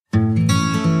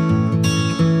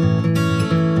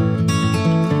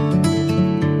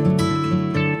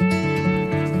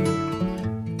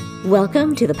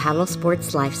Welcome to the Paddle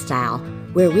Sports Lifestyle,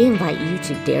 where we invite you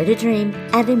to dare to dream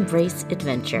and embrace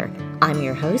adventure. I'm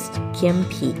your host, Kim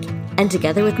Peak, and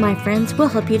together with my friends, we'll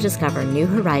help you discover new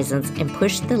horizons and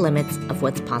push the limits of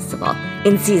what's possible.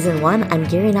 In Season 1, I'm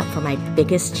gearing up for my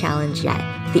biggest challenge yet,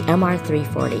 the MR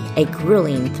 340, a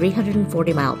grueling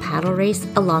 340-mile paddle race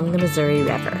along the Missouri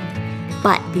River.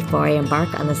 But before I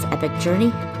embark on this epic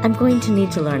journey, I'm going to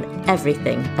need to learn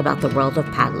everything about the world of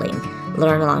paddling.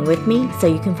 Learn along with me so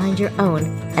you can find your own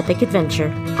epic adventure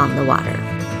on the water.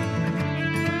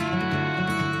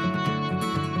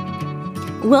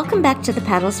 Welcome back to the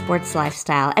Paddle Sports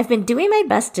Lifestyle. I've been doing my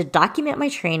best to document my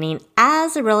training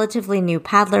as a relatively new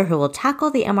paddler who will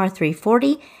tackle the MR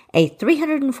 340, a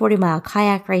 340-mile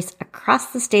kayak race across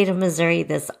the state of Missouri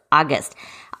this August.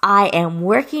 I am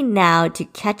working now to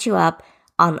catch you up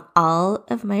on all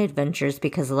of my adventures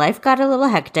because life got a little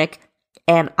hectic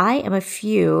and I am a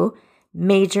few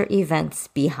major events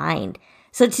behind.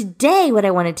 So today what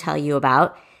I want to tell you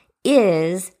about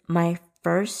is my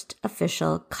first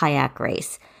official kayak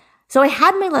race. So I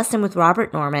had my lesson with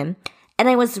Robert Norman and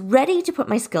I was ready to put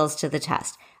my skills to the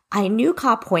test. I knew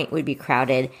Caw Point would be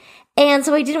crowded and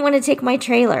so I didn't want to take my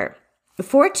trailer.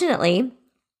 Fortunately,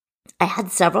 I had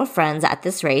several friends at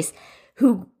this race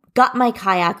who got my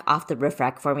kayak off the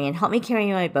riffrack for me and helped me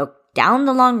carry my boat down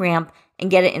the long ramp and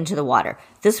get it into the water.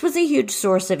 This was a huge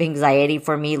source of anxiety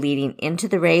for me leading into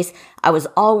the race. I was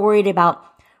all worried about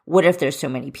what if there's so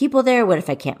many people there? What if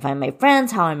I can't find my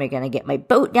friends? How am I going to get my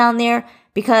boat down there?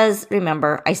 Because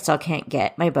remember, I still can't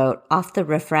get my boat off the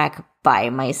riffrack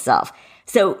by myself.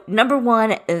 So number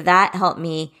one, that helped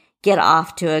me get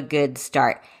off to a good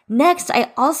start. Next,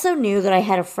 I also knew that I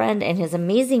had a friend and his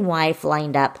amazing wife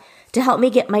lined up to help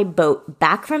me get my boat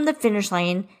back from the finish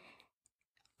line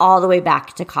all the way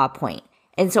back to Caw Point.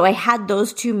 And so I had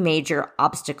those two major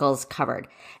obstacles covered.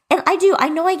 And I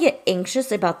know I get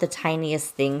anxious about the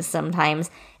tiniest things sometimes.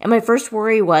 And my first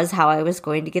worry was how I was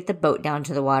going to get the boat down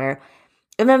to the water.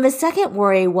 And then the second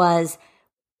worry was,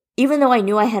 even though I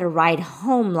knew I had a ride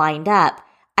home lined up,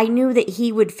 I knew that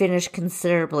he would finish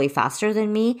considerably faster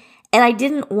than me. And I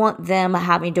didn't want them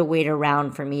having to wait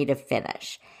around for me to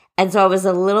finish. And so I was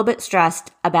a little bit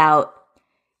stressed about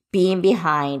being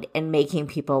behind and making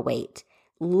people wait.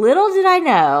 Little did I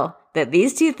know that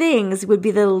these two things would be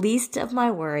the least of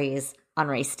my worries on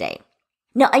race day.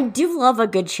 Now, I do love a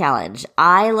good challenge.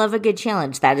 I love a good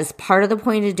challenge. That is part of the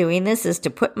point of doing this, is to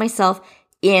put myself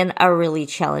in a really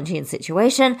challenging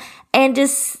situation and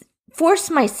just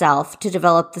force myself to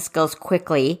develop the skills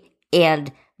quickly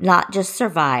and not just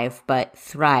survive, but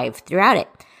thrive throughout it.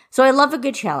 So I love a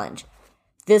good challenge.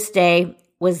 This day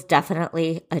was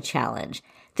definitely a challenge.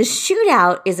 The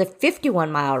Shootout is a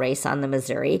 51-mile race on the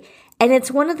Missouri, and it's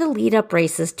one of the lead-up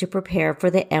races to prepare for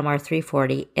the MR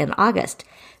 340 in August.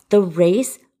 The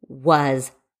race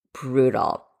was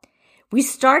brutal. We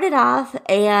started off,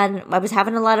 and I was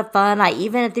having a lot of fun. I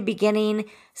even at the beginning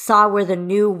saw where the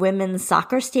new women's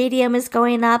soccer stadium is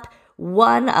going up.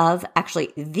 One of,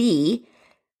 actually, the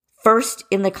first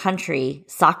in the country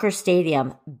soccer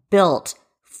stadium built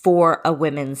for a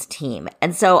women's team.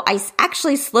 And so I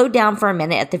actually slowed down for a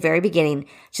minute at the very beginning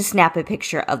to snap a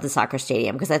picture of the soccer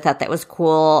stadium because I thought that was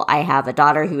cool. I have a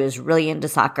daughter who is really into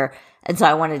soccer, and so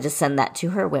I wanted to send that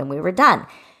to her when we were done.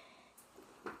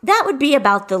 That would be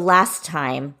about the last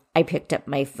time I picked up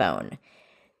my phone.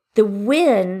 The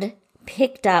wind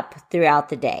picked up throughout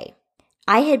the day.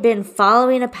 I had been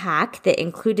following a pack that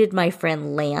included my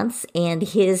friend Lance and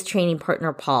his training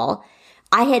partner Paul.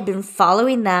 I had been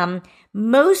following them,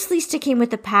 mostly sticking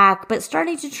with the pack, but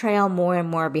starting to trail more and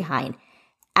more behind.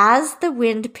 As the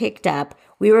wind picked up,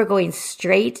 we were going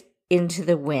straight into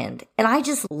the wind, and I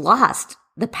just lost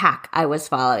the pack I was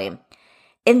following.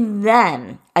 And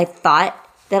then I thought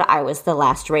that I was the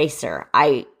last racer.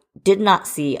 I did not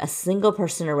see a single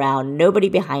person around, nobody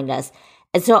behind us.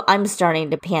 And so I'm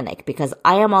starting to panic because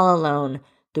I am all alone.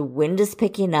 The wind is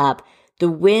picking up. The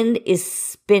wind is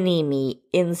spinning me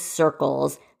in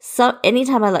circles. So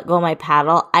anytime I let go of my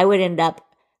paddle, I would end up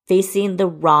facing the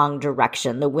wrong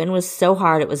direction. The wind was so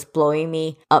hard, it was blowing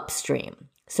me upstream.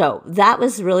 So that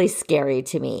was really scary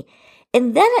to me.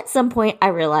 And then at some point, I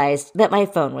realized that my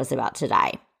phone was about to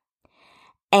die.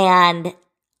 And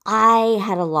I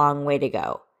had a long way to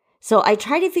go. So I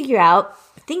tried to figure out,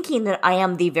 thinking that I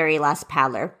am the very last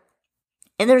paddler,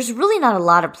 and there's really not a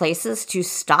lot of places to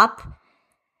stop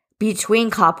between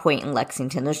Caw Point and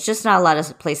Lexington. There's just not a lot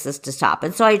of places to stop.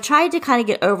 And so I tried to kind of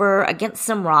get over against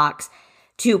some rocks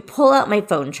to pull out my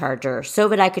phone charger so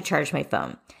that I could charge my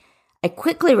phone. I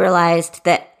quickly realized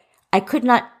that I could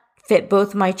not fit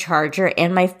both my charger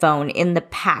and my phone in the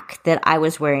pack that I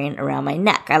was wearing around my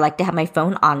neck. I like to have my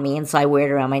phone on me, and so I wear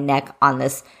it around my neck on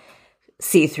this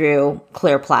see-through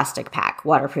clear plastic pack,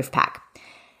 waterproof pack.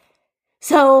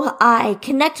 So I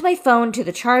connect my phone to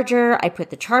the charger. I put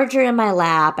the charger in my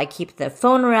lap. I keep the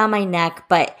phone around my neck,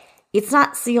 but it's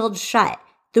not sealed shut.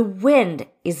 The wind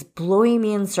is blowing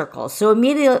me in circles. So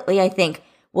immediately I think,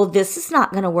 well, this is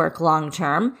not going to work long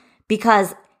term,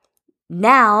 because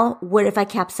now what if I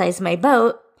capsize my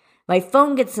boat? My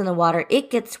phone gets in the water. It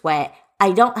gets wet.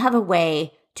 I don't have a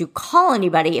way to call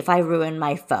anybody if I ruin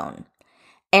my phone.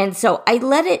 And so I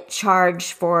let it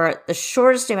charge for the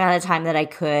shortest amount of time that I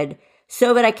could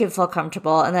so that I could feel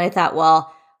comfortable. And then I thought,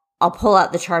 well, I'll pull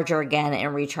out the charger again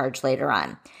and recharge later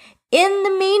on. In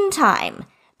the meantime,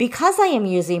 because I am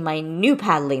using my new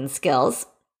paddling skills,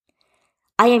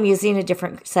 I am using a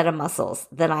different set of muscles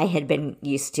than I had been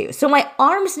used to. So my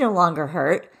arms no longer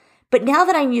hurt, but now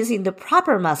that I'm using the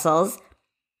proper muscles,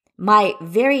 my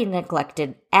very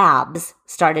neglected abs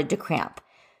started to cramp.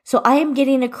 So I am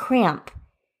getting a cramp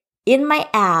in my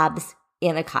abs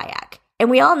in a kayak. And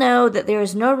we all know that there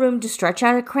is no room to stretch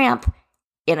out a cramp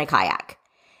in a kayak.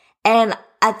 And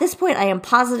at this point, I am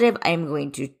positive I am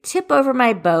going to tip over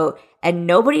my boat and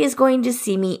nobody is going to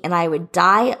see me, and I would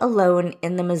die alone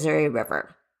in the Missouri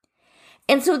River.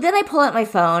 And so then I pull out my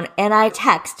phone and I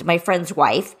text my friend's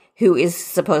wife, who is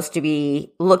supposed to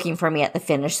be looking for me at the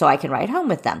finish so I can ride home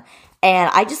with them. And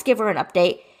I just give her an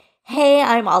update. Hey,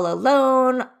 I'm all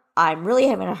alone. I'm really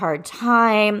having a hard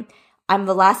time. I'm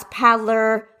the last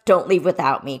paddler. Don't leave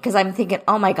without me. Because I'm thinking,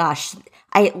 oh my gosh,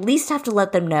 I at least have to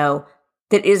let them know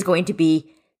that it is going to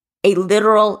be a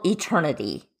literal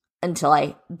eternity until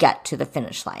I get to the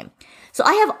finish line. So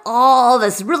I have all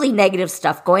this really negative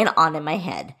stuff going on in my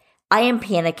head. I am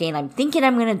panicking. I'm thinking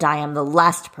I'm going to die. I'm the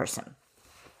last person.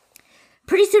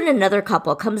 Pretty soon another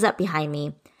couple comes up behind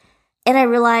me, and I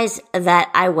realize that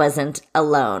I wasn't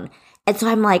alone. And so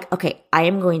I'm like, okay, I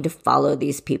am going to follow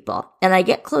these people. And I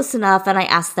get close enough and I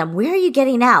ask them, where are you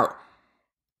getting out?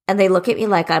 And they look at me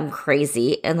like I'm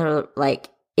crazy. And they're like,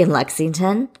 in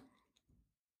Lexington?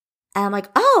 And I'm like,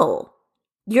 oh,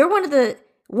 you're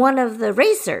one of the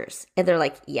racers. And they're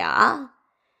like, yeah.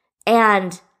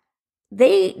 And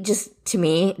they just, to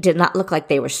me, did not look like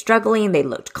they were struggling. They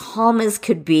looked calm as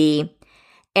could be.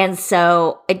 And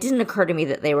so it didn't occur to me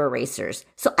that they were racers.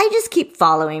 So I just keep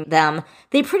following them.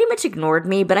 They pretty much ignored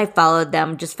me, but I followed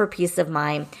them just for peace of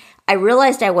mind. I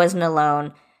realized I wasn't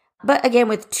alone. But again,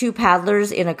 with two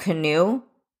paddlers in a canoe,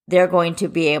 they're going to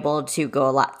be able to go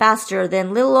a lot faster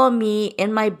than little old me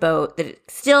in my boat that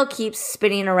still keeps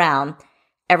spinning around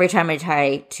every time I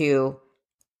try to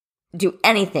do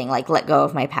anything like let go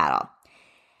of my paddle.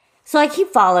 So I keep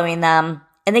following them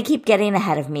and they keep getting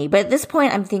ahead of me. But at this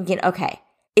point, I'm thinking, okay,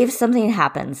 if something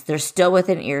happens, they're still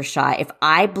within earshot. If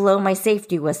I blow my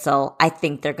safety whistle, I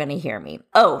think they're going to hear me.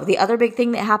 Oh, the other big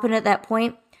thing that happened at that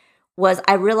point was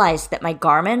I realized that my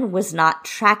Garmin was not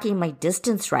tracking my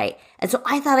distance right. And so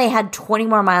I thought I had 20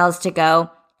 more miles to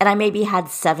go, and I maybe had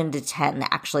 7 to 10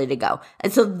 actually to go.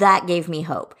 And so that gave me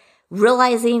hope,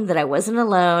 realizing that I wasn't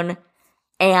alone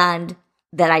and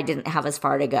that I didn't have as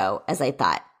far to go as I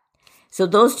thought. So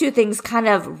those two things kind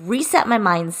of reset my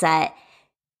mindset,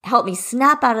 helped me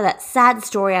snap out of that sad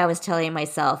story I was telling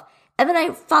myself, and then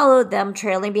I followed them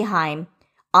trailing behind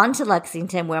onto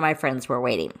Lexington where my friends were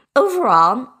waiting.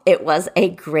 Overall, it was a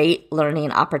great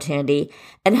learning opportunity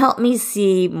and helped me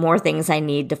see more things I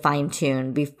need to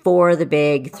fine-tune before the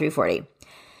big 340.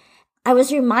 I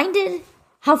was reminded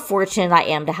how fortunate I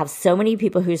am to have so many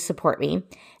people who support me.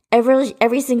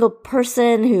 Every single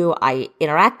person who I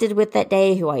interacted with that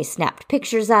day, who I snapped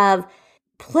pictures of,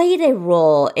 played a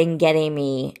role in getting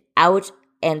me out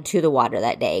and to the water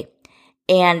that day.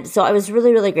 And so I was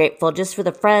really, really grateful just for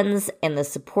the friends and the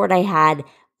support I had,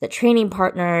 the training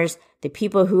partners, the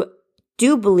people who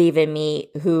do believe in me,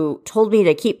 who told me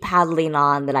to keep paddling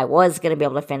on, that I was going to be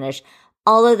able to finish.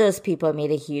 All of those people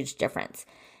made a huge difference.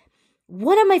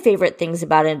 One of my favorite things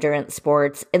about endurance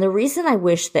sports, and the reason I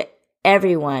wish that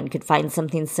everyone could find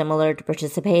something similar to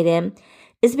participate in,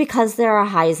 is because there are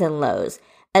highs and lows.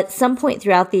 At some point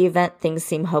throughout the event, things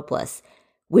seem hopeless.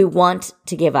 We want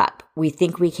to give up. We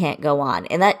think we can't go on.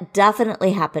 And that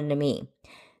definitely happened to me.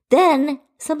 Then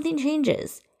something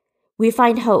changes. We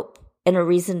find hope and a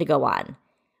reason to go on.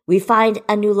 We find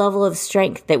a new level of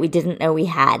strength that we didn't know we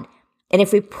had. And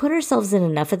if we put ourselves in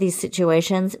enough of these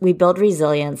situations, we build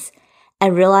resilience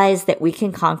and realize that we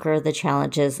can conquer the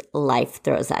challenges life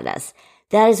throws at us.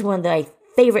 That is one of my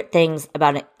favorite things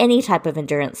about any type of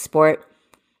endurance sport,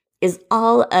 is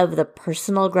all of the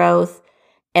personal growth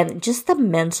and just the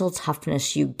mental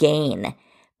toughness you gain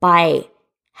by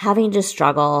having to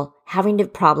struggle, having to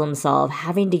problem solve,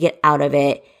 having to get out of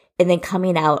it, and then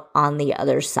coming out on the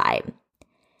other side.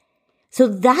 So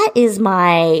that is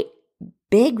my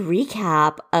big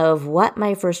recap of what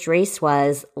my first race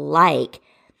was like.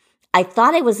 I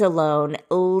thought I was alone.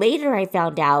 Later, I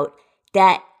found out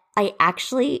that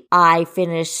I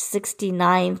finished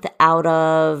 69th out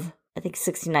of,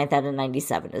 69th out of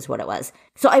 97 is what it was.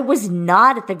 So I was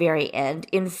not at the very end.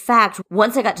 In fact,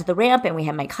 once I got to the ramp and we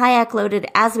had my kayak loaded,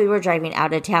 as we were driving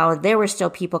out of town, there were still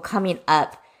people coming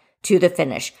up to the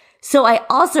finish. So I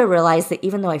also realized that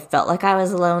even though I felt like I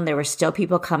was alone, there were still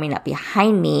people coming up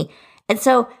behind me. And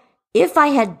so if I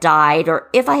had died or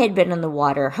if I had been in the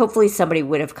water, hopefully somebody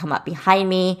would have come up behind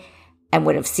me and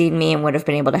would have seen me and would have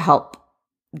been able to help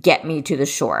get me to the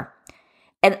shore.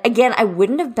 And again, I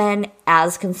wouldn't have been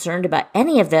as concerned about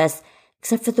any of this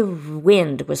except for the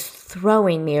wind was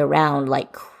throwing me around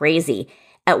like crazy.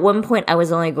 At one point, I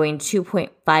was only going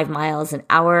 2.5 miles an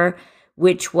hour,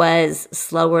 which was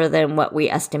slower than what we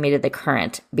estimated the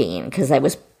current being because I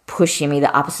was pushing me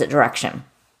the opposite direction.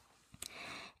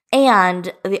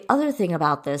 And the other thing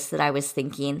about this that I was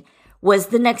thinking was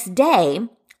the next day,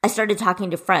 I started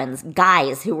talking to friends,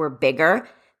 guys who were bigger.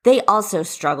 They also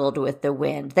struggled with the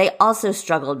wind. They also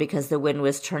struggled because the wind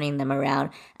was turning them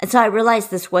around. And so I realized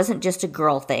this wasn't just a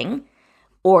girl thing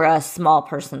or a small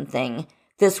person thing.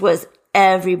 This was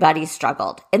everybody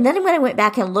struggled. And then when I went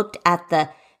back and looked at the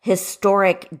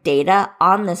historic data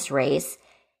on this race,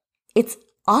 it's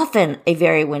often a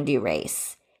very windy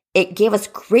race. It gave us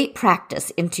great practice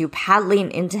into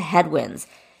paddling into headwinds.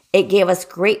 It gave us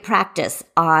great practice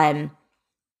on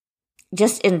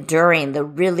just enduring the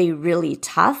really, really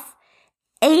tough.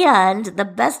 And the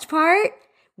best part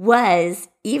was,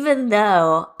 even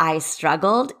though I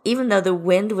struggled, even though the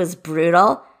wind was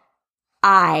brutal,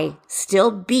 I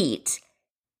still beat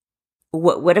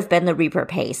what would have been the Reaper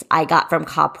pace. I got from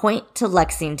Caw Point to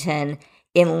Lexington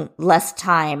in less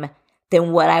time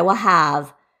than what I will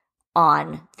have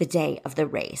on the day of the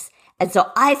race. And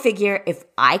so I figure if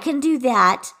I can do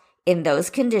that in those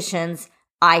conditions,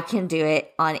 I can do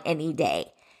it on any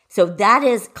day. So that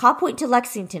is Caw Point to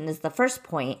Lexington is the first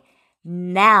point.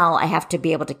 Now I have to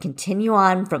be able to continue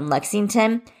on from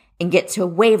Lexington and get to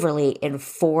Waverly in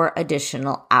 4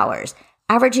 additional hours,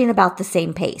 averaging about the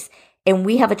same pace. And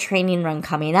we have a training run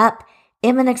coming up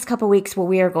in the next couple weeks where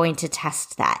we are going to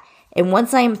test that. And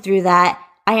once I am through that,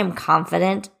 I am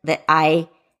confident that I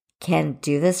can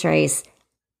do this race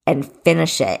and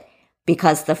finish it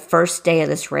because the first day of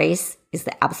this race is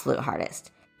the absolute hardest.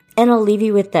 And I'll leave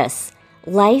you with this.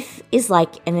 Life is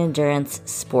like an endurance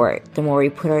sport. The more we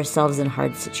put ourselves in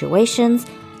hard situations,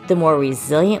 the more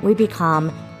resilient we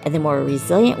become. And the more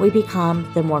resilient we become,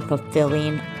 the more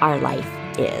fulfilling our life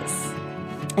is.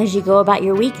 As you go about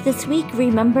your week this week,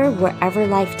 remember wherever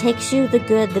life takes you, the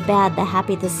good, the bad, the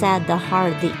happy, the sad, the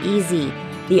hard, the easy,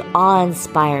 the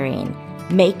awe-inspiring,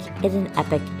 make it an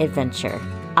epic adventure.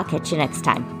 I'll catch you next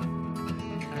time.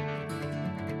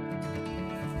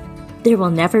 There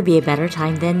will never be a better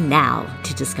time than now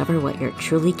to discover what you're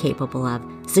truly capable of.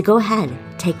 So go ahead,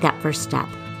 take that first step,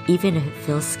 even if it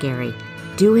feels scary.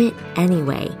 Do it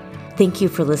anyway. Thank you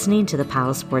for listening to the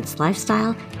Paddle Sports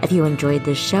Lifestyle. If you enjoyed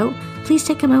this show, please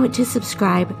take a moment to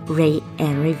subscribe, rate,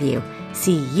 and review.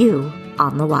 See you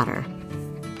on the water.